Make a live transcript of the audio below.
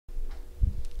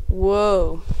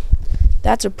Whoa,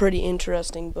 that's a pretty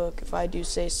interesting book, if I do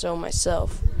say so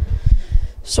myself.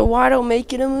 So why don't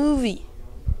make it a movie?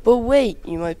 But wait,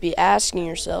 you might be asking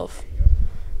yourself,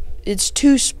 it's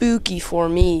too spooky for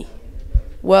me.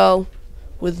 Well,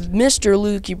 with Mr.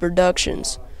 Lookie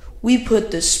Productions, we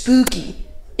put the spooky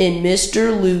in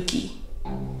Mr. Lookie.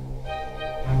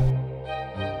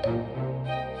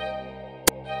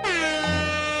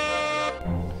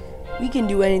 We can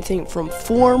do anything from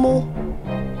formal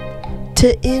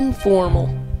to informal.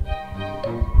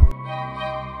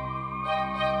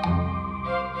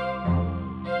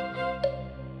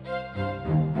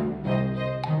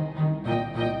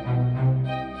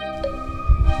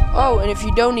 Oh, and if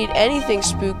you don't need anything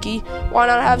spooky, why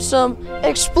not have some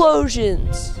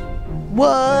explosions?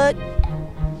 What?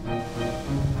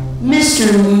 Mr.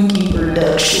 Lookie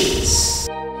Productions.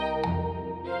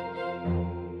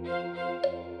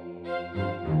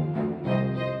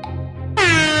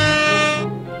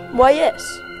 Why, yes.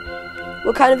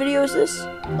 What kind of video is this?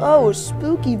 Oh, a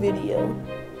spooky video.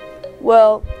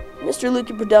 Well, Mr.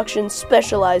 Lookie Productions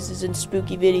specializes in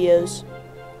spooky videos.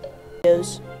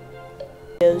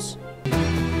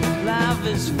 Life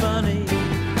is funny,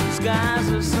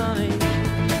 skies are sunny,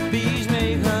 bees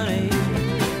make honey.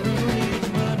 Who needs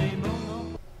money?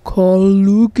 No. Call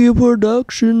Lookie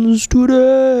Productions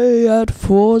today at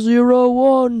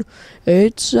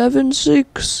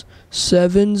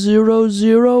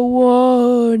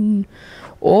 401-876-7001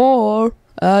 or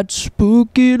at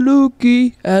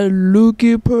SpookyLookie at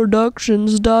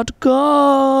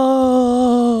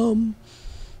LookieProductions.com.